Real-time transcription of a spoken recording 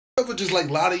ever just like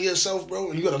lie to yourself, bro?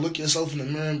 And you gotta look yourself in the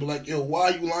mirror and be like, yo, why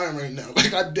are you lying right now?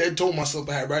 Like I dead told myself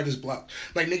I had writer's block.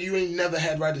 Like nigga, you ain't never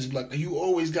had writer's block. Like, you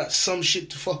always got some shit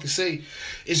to fucking say.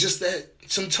 It's just that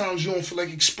sometimes you don't feel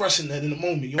like expressing that in the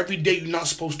moment. Every day you're not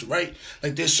supposed to write.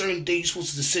 Like there's certain days you're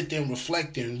supposed to sit there and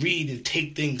reflect and read and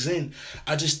take things in.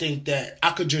 I just think that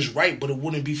I could just write, but it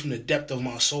wouldn't be from the depth of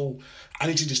my soul. I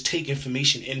need to just take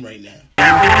information in right now.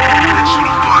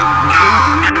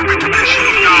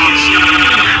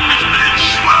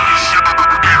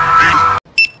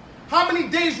 How many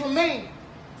days remain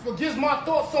for gives my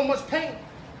thoughts so much pain?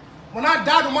 When I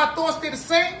die, do my thoughts stay the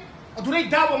same? Or do they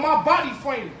die with my body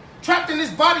frame? Trapped in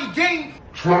this body game.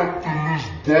 Trapped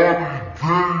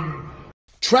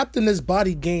in this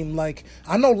body game. Like,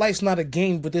 I know life's not a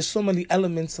game, but there's so many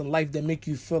elements in life that make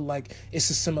you feel like it's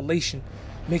a simulation.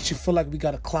 Makes you feel like we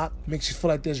got a clock. Makes you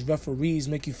feel like there's referees.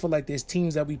 Make you feel like there's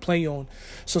teams that we play on.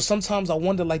 So sometimes I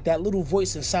wonder, like, that little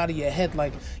voice inside of your head,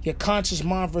 like your conscious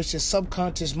mind versus your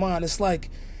subconscious mind. It's like,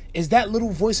 is that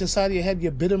little voice inside of your head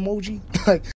your bid emoji?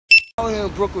 Like, out here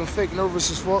in Brooklyn, fake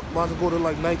nervous as fuck. About to go to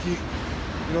like Nike. You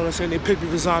know what I'm saying? They picked me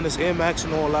to design this Air Max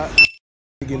and all that.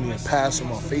 They give me a pass on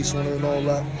my face on it and all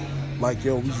that. Like,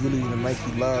 yo, we really in the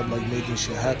Nike lab, like, making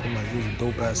shit happen. Like, it was a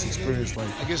dope-ass experience. Like,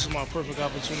 I guess it's my perfect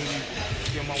opportunity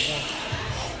to get my one.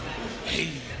 Hey,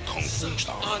 Kung Fu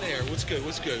style. On air, what's good,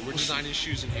 what's good? We're designing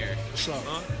shoes in here. What's up?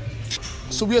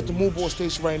 So we at the mood board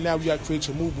station right now. We got to create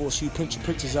your mood board, so you print your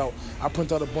pictures out. I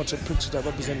print out a bunch of pictures that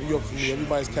represent New York for me.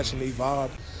 Everybody's catching their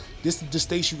vibe. This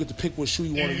station, you get to pick what shoe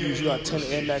you want to use. You got 10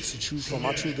 Air Max to choose from.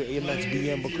 I choose the Air Max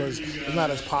BM because it's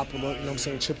not as popular, you know what I'm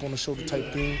saying, chip on the shoulder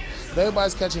type thing. But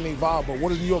everybody's catching their vibe. But what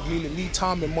does New York need? It need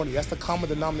time and money. That's the common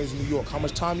denominator in New York. How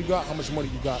much time you got, how much money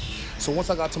you got. So once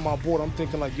I got to my board, I'm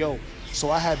thinking like, yo, so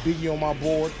I had Biggie on my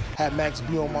board, had Max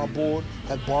B on my board,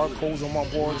 had Barcodes on my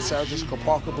board, Sarah Jessica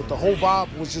Parker. But the whole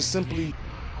vibe was just simply,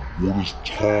 what is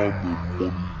time and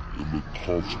money in the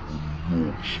concept of New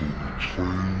York? So the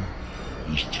train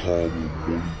is time and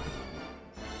money.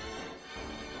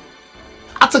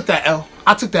 I took that L.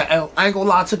 I ain't gonna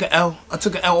lie, I took an L. I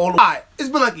took an L all the way. Alright, it's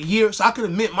been like a year, so I can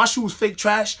admit my shoe was fake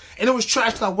trash, and it was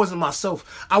trash that I wasn't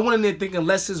myself. I went in there thinking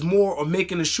less is more, or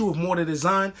making a shoe of more to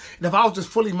design. And if I was just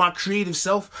fully my creative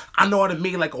self, I know how to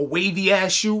make like a wavy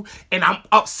ass shoe, and I'm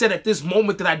upset at this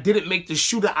moment that I didn't make the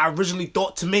shoe that I originally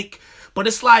thought to make. But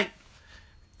it's like,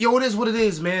 yo, it is what it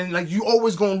is, man. Like, you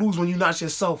always gonna lose when you're not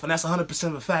yourself, and that's 100%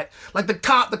 of a fact. Like, the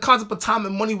concept of time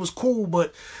and money was cool,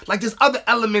 but, like, there's other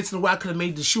elements in the way I could have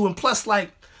made the shoe, and plus, like,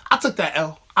 I took that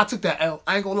L. I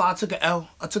ain't gonna lie, I took an L.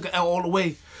 I took an L all the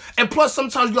way. And plus,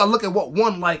 sometimes you gotta look at what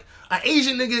won. Like, an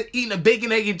Asian nigga eating a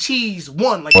bacon, egg, and cheese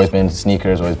won. Like, always been to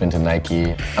sneakers, always been to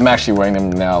Nike. I'm actually wearing them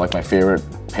now, like, my favorite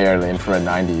pair, the infrared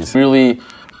 90s. Really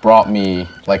brought me,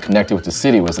 like, connected with the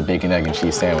city was the bacon, egg, and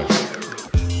cheese sandwich.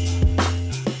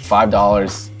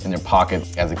 $5 in your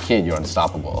pocket as a kid, you're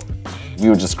unstoppable. We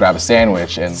would just grab a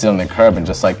sandwich and sit on the curb and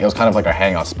just like, it was kind of like our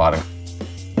hangout spot.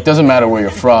 It doesn't matter where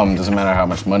you're from, doesn't matter how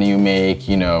much money you make,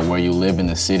 you know, where you live in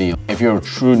the city. If you're a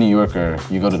true New Yorker,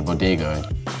 you go to the bodega.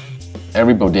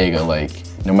 Every bodega, like,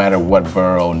 no matter what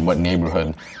borough and what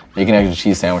neighborhood, bacon, egg, and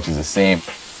cheese sandwich is the same.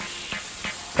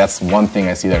 That's one thing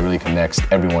I see that really connects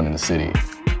everyone in the city.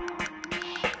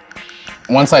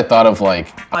 Once I thought of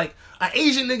like an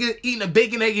Asian nigga eating a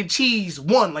bacon, egg, and cheese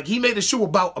won. Like, he made a shoe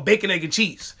about a bacon, egg, and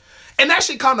cheese. And that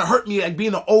shit kind of hurt me, like,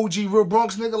 being an OG real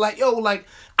Bronx nigga. Like, yo, like,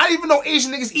 I didn't even know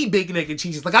Asian niggas eat bacon, egg, and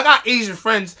cheese. Like, I got Asian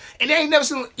friends, and they ain't never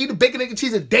seen them eat a bacon, egg, and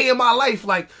cheese a day in my life.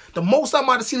 Like, the most I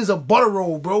might have seen is a butter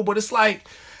roll, bro. But it's like,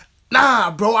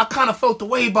 nah, bro, I kind of felt the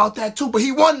way about that, too. But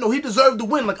he won, though. He deserved to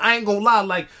win. Like, I ain't gonna lie.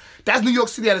 Like, that's New York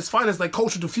City at its finest, like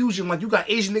cultural diffusion. Like, you got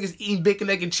Asian niggas eating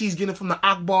bacon, egg, and cheese, getting it from the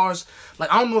Akbars.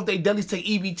 Like, I don't know if they delis take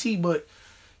EBT, but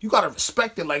you gotta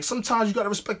respect it. Like, sometimes you gotta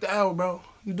respect the L, bro.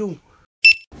 You do.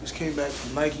 Just came back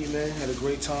from Nike, man. Had a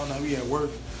great time. Now we at work.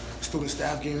 Student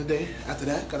staff game today. After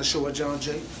that, got a show at John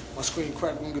Jay. My screen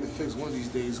cracked. We're gonna get it fixed one of these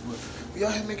days, but we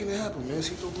out here making it happen, man.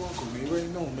 Cito Blanco, man. You already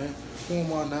know, man. Who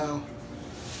am I now?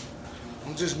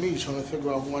 I'm just me trying to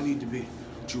figure out who I need to be.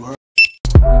 What you heard?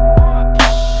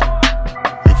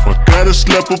 Gotta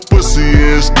slap a pussy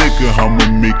ass nigga, I'ma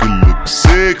make it look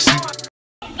sexy.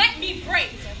 Let me break,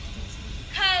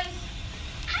 cause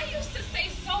I used to say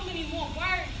so many more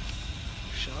words,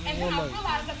 and then I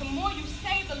realized that the more you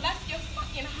say, the less you're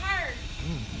fucking heard.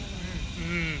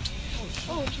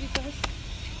 Oh, Jesus.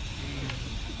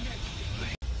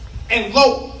 And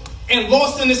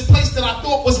lost in this place that I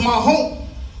thought was my home.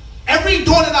 Every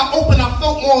door that I opened, I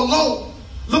felt more alone.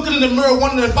 Looking in the mirror,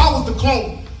 wondering if I was the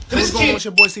clone. What's going on with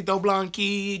your boy Cito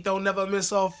Blanquito? Never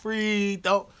miss a free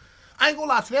throw. I ain't gonna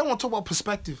lie, today I want to talk about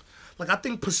perspective. Like, I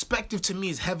think perspective to me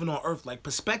is heaven on earth. Like,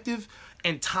 perspective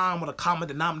and time are the common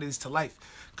denominators to life.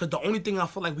 Because the only thing I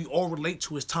feel like we all relate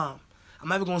to is time. I'm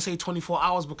never going to say 24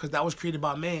 hours because that was created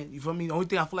by man. You feel me? The only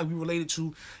thing I feel like we related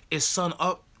to is sun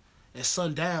up and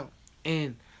sun down.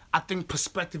 And I think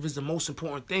perspective is the most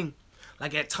important thing.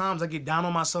 Like, at times I get down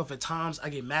on myself. At times I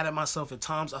get mad at myself. At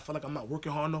times I feel like I'm not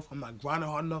working hard enough. I'm not grinding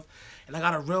hard enough. And I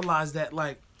got to realize that,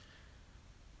 like,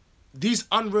 these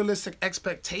unrealistic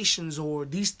expectations or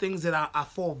these things that I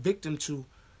fall victim to,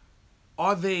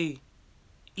 are they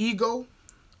ego?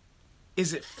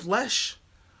 Is it flesh?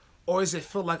 Or is it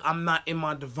feel like I'm not in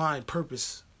my divine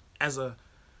purpose as a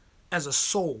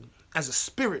soul, as a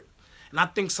spirit? And I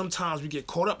think sometimes we get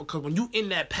caught up because when you in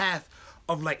that path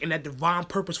of, like, in that divine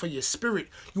purpose for your spirit,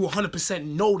 you 100%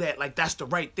 know that, like, that's the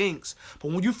right things.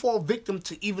 But when you fall victim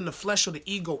to even the flesh or the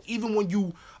ego, even when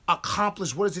you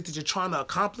accomplish what is it that you're trying to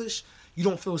accomplish, you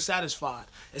don't feel satisfied.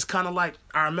 It's kind of like,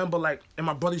 I remember, like, and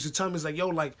my brother used to tell me, it's like, yo,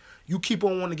 like, you keep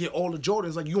on wanting to get all the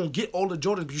Jordans. Like, you don't get all the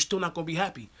Jordans, but you're still not going to be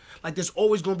happy. Like, there's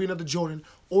always going to be another Jordan,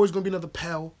 always going to be another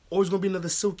Pell, always going to be another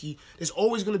Silky. There's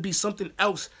always going to be something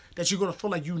else that you're going to feel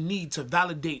like you need to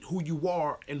validate who you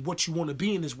are and what you want to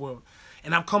be in this world.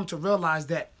 And I've come to realize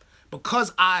that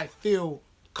because I feel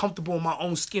comfortable in my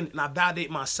own skin and I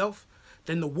validate myself,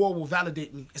 then the world will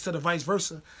validate me instead of vice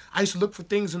versa. I used to look for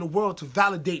things in the world to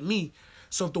validate me.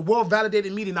 So if the world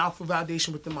validated me, then I'll feel validation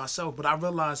within myself. But I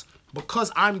realize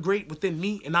because I'm great within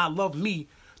me and I love me,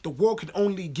 the world can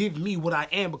only give me what I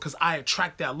am because I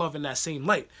attract that love in that same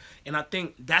light. And I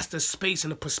think that's the space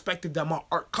and the perspective that my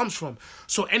art comes from.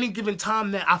 So any given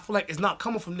time that I feel like it's not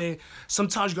coming from there,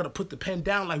 sometimes you got to put the pen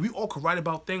down. Like, we all could write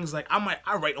about things. Like,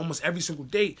 I write almost every single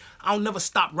day. I'll never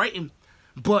stop writing.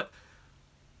 But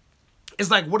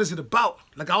it's like, what is it about?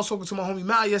 Like, I was talking to my homie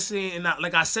Mal yesterday, and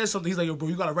I said something. He's like, yo, bro,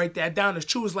 you got to write that down. It's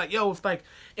true. It's like, yo,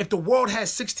 if the world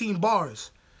has 16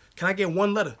 bars, can I get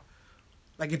one letter?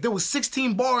 Like, if there was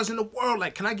 16 bars in the world,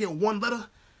 like, can I get one letter?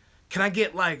 Can I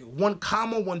get, like, one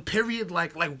comma, one period?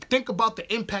 Like, think about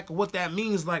the impact of what that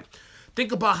means. Like,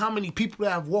 think about how many people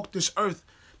that have walked this earth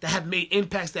that have made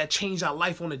impacts that change our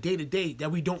life on a day-to-day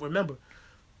that we don't remember.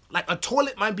 Like, a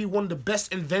toilet might be one of the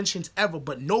best inventions ever,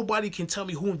 but nobody can tell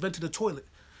me who invented the toilet.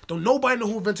 Don't nobody know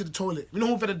who invented the toilet. We know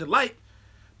who invented the light,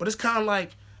 but it's kind of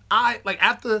like,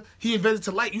 after he invented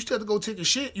the light, you still have to go take a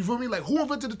shit. You feel me? Like, who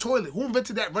invented the toilet? Who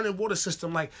invented that running water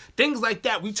system? Like, things like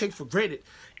that we take for granted.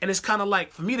 And it's kind of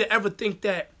like, for me to ever think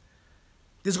that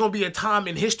there's going to be a time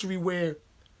in history where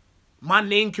my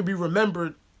name can be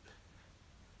remembered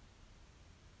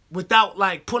without,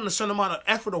 like, putting a certain amount of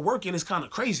effort or work in is kind of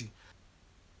crazy.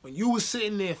 When you was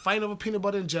sitting there fighting over peanut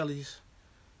butter and jellies,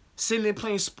 sitting there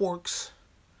playing sporks,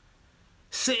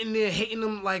 sitting there hating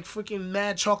them like freaking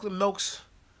mad chocolate milks,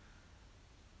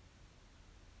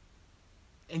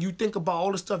 and you think about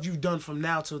all the stuff you've done from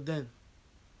now till then.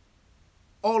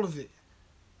 All of it.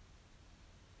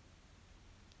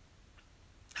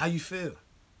 How you feel?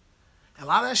 And a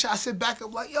lot of that shit, I sit back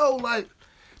up like, yo, like,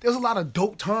 there's a lot of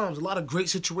dope times, a lot of great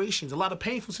situations, a lot of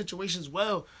painful situations as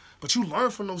well. But you learn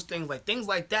from those things. Like, things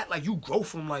like that, like, you grow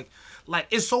from, like,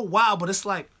 it's so wild, but it's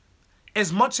like,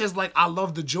 as much as, like, I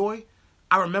love the joy,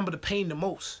 I remember the pain the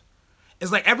most.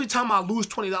 It's like every time I lose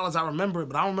 $20, I remember it,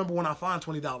 but I don't remember when I find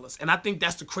 $20. And I think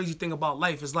that's the crazy thing about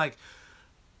life. It's like,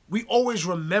 we always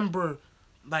remember,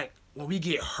 like, when we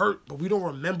get hurt, but we don't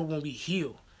remember when we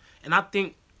heal. And I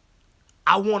think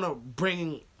I want to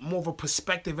bring more of a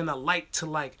perspective and a light to,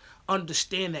 like,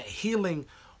 understand that healing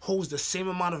holds the same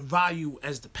amount of value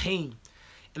as the pain.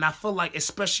 And I feel like,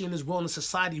 especially in this world and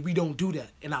society, we don't do that.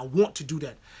 And I want to do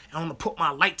that. And I want to put my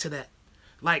light to that.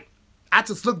 Like, I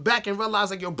just look back and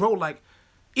realize, like, yo, bro, like,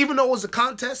 even though it was a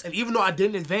contest and even though I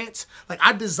didn't advance, like,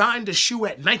 I designed a shoe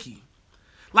at Nike.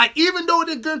 Like, even though it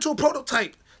didn't get into a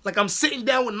prototype, like, I'm sitting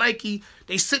down with Nike,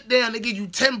 they sit down, they give you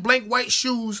 10 blank white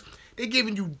shoes, they're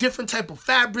giving you different type of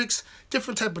fabrics,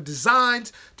 different type of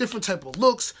designs, different type of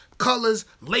looks, colors,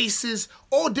 laces,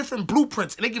 all different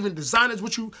blueprints. And they're giving designers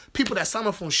with you, people that sign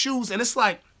up on shoes. And it's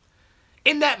like,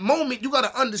 in that moment, you got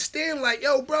to understand, like,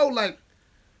 yo, bro, like,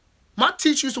 my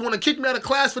teacher used to want to kick me out of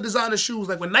class for designer shoes.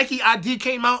 Like, when Nike ID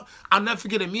came out, I'll never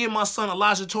forget it. Me and my son,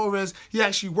 Elijah Torres, he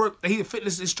actually worked. He's a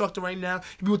fitness instructor right now.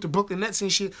 He be with the Brooklyn Nets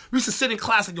and shit. We used to sit in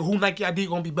class like, yo, who Nike ID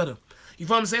gonna be better? You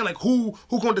feel what I'm saying? Like, who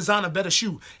gonna design a better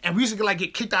shoe? And we used to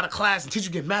get kicked out of class and teachers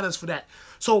get mad at us for that.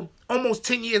 So almost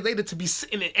 10 years later, to be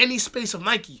sitting in any space of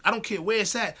Nike, I don't care where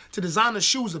it's at, to design a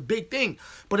shoe is a big thing.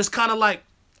 But it's kind of like,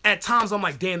 at times I'm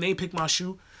like, damn, they ain't picked my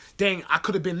shoe. Dang, I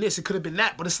could have been this, it could have been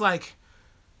that. But it's like,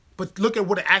 but look at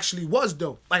what it actually was,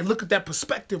 though. Like, look at that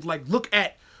perspective. Like, look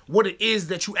at what it is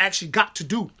that you actually got to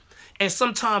do. And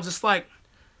sometimes it's like,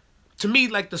 to me,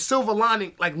 like the silver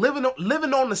lining, like living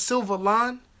on the silver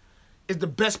line is the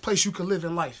best place you can live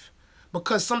in life.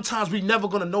 Because sometimes we never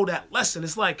gonna know that lesson.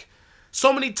 It's like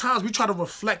so many times we try to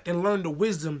reflect and learn the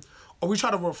wisdom, or we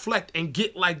try to reflect and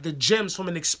get like the gems from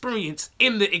an experience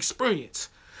in the experience.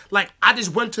 Like I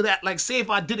just went to that, like say if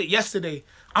I did it yesterday,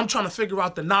 I'm trying to figure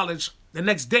out the knowledge the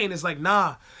next day, and it's like,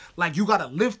 nah, like you gotta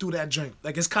live through that drink.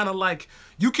 Like it's kind of like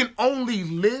you can only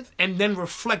live and then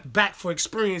reflect back for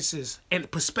experiences and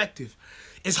perspective.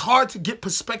 It's hard to get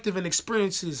perspective and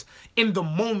experiences in the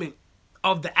moment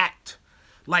of the act.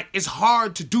 Like it's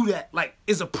hard to do that. Like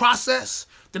it's a process,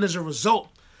 then there's a result.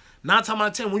 9 times out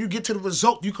of 10, when you get to the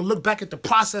result, you can look back at the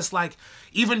process like,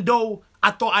 even though I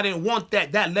thought I didn't want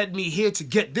that, that led me here to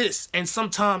get this. And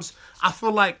sometimes I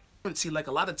feel like, see, like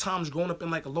a lot of times growing up in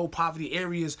like low poverty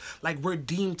areas, like we're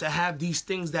deemed to have these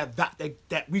things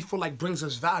that we feel like brings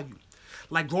us value.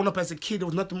 Like growing up as a kid, there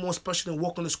was nothing more special than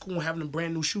walking to school and having them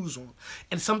brand new shoes on.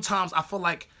 And sometimes I feel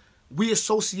like we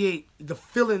associate the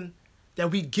feeling that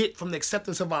we get from the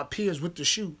acceptance of our peers with the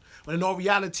shoe. But in all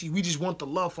reality, we just want the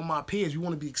love from our peers. We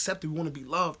want to be accepted. We want to be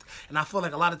loved. And I feel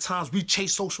like a lot of times we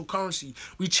chase social currency.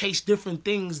 We chase different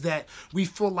things that we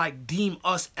feel like deem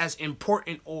us as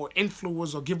important or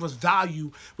influence or give us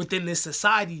value within this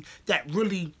society that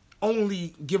really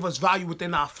only give us value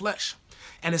within our flesh.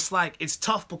 And it's like, it's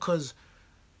tough because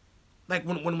like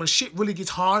when shit really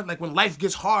gets hard, like when life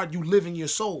gets hard, you live in your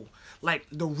soul. Like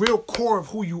the real core of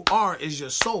who you are is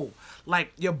your soul.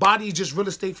 Like your body is just real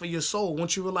estate for your soul.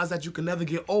 Once you realize that you can never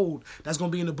get old, that's going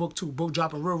to be in the book too. Book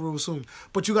dropping real soon.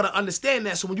 But you got to understand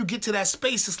that. So when you get to that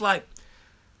space, it's like,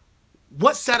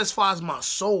 what satisfies my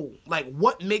soul? Like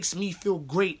what makes me feel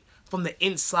great from the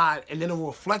inside, and then it will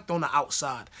reflect on the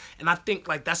outside. And I think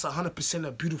like that's 100%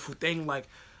 a beautiful thing. Like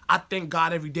I thank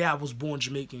God every day I was born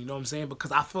Jamaican, you know what I'm saying?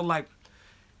 Because I feel like,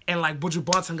 and like Buju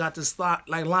Banton got this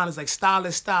like line is like, style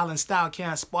is style and style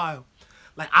can't spoil.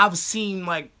 Like I've seen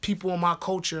like people in my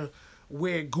culture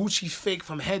wear Gucci fake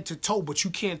from head to toe, but you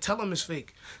can't tell them it's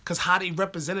fake because how they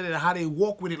represented it and how they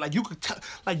walk with it. Like you could tell,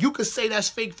 like you could say that's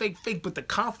fake, but the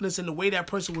confidence in the way that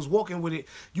person was walking with it,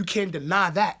 you can't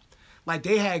deny that. Like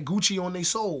they had Gucci on their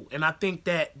soul, and I think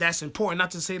that that's important. Not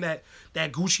to say that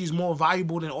Gucci is more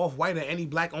valuable than Off-White or any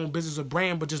black-owned business or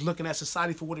brand, but just looking at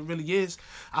society for what it really is,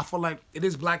 I feel like it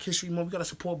is Black History Month. We gotta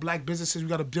support black businesses. We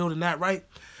gotta build in that, right?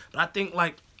 But I think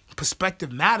like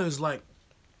perspective matters. Like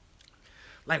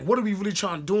what are we really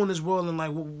trying to do in this world, and like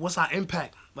what's our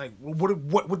impact? Like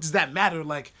what does that matter?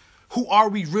 Like who are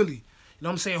we really? You know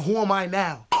what I'm saying? Who am I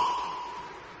now?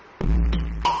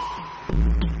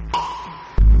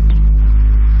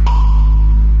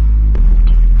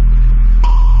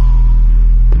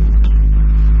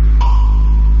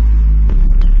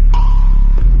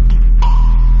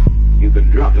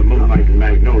 Drop the moonlight and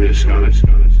magnolia, Scarlet.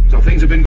 So things have been